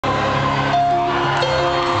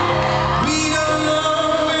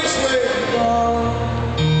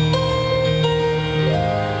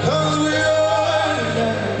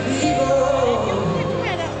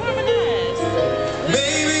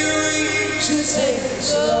should take it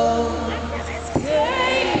slow.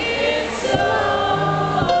 Take it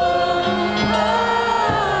slow.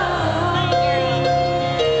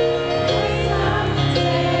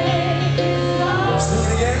 Sing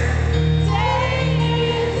it again. Take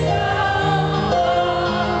it slow.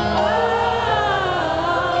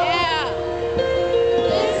 Yeah.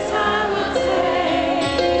 This time we'll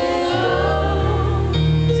take it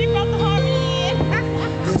slow. She brought the harmony in.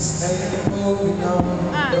 This ain't a movie,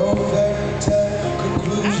 no fairy tale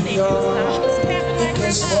conclusion, y'all. It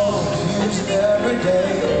gets more confusing every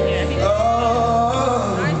day.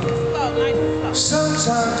 Oh,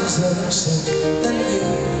 sometimes it's innocent, then you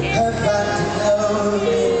have back to know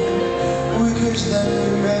again. We kiss, then we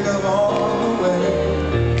make them all the way.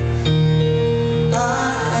 I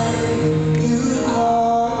hate you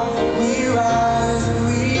call, we rise and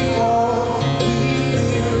we fall, we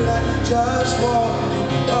feel like just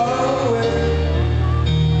walking away.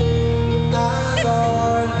 I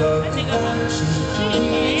thought love and passion,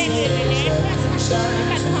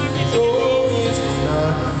 oh, it's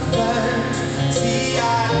not fantasy. I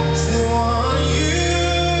still want you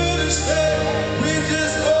to stay. We're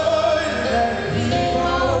just ordinary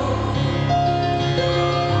people.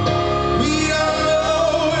 We don't know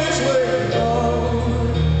which way to go,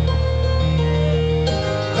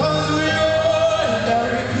 'cause we're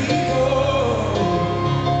ordinary people.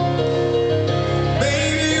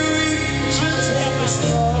 Maybe we should take it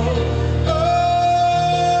slow.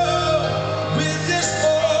 Oh, we're just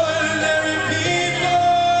ordinary people.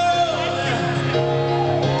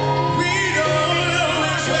 We don't know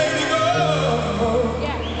which way to go,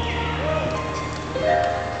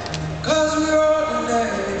 'cause we're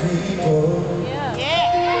ordinary people.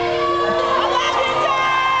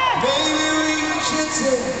 Maybe we should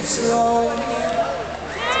take it slow.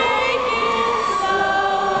 Take it slow.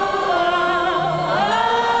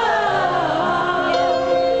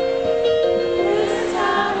 This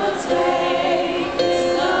time we'll take it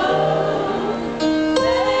slow.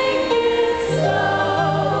 Take it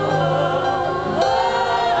slow.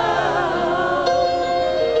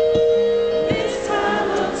 This time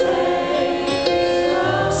we'll take it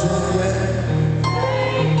slow.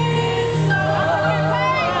 Take it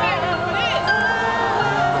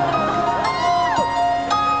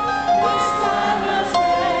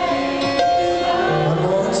one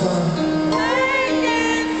more time. Take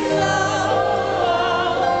it slow.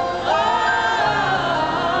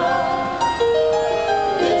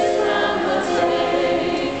 This time we'll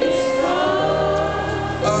take it slow.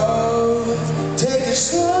 Oh, take it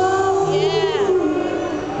slow.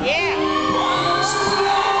 Yeah.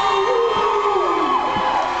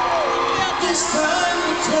 This time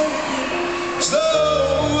we'll take it slow.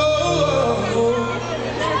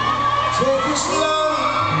 Take it slow.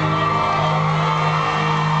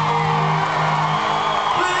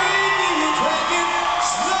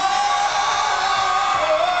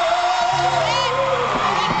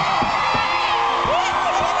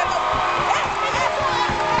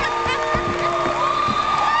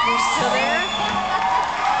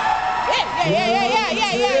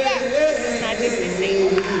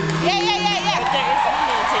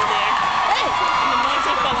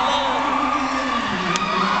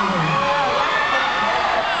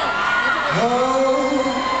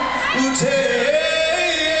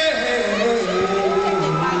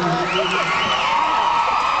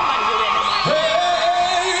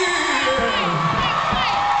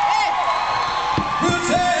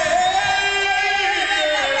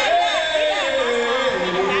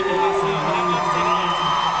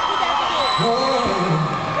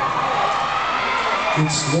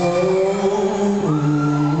 It's slow.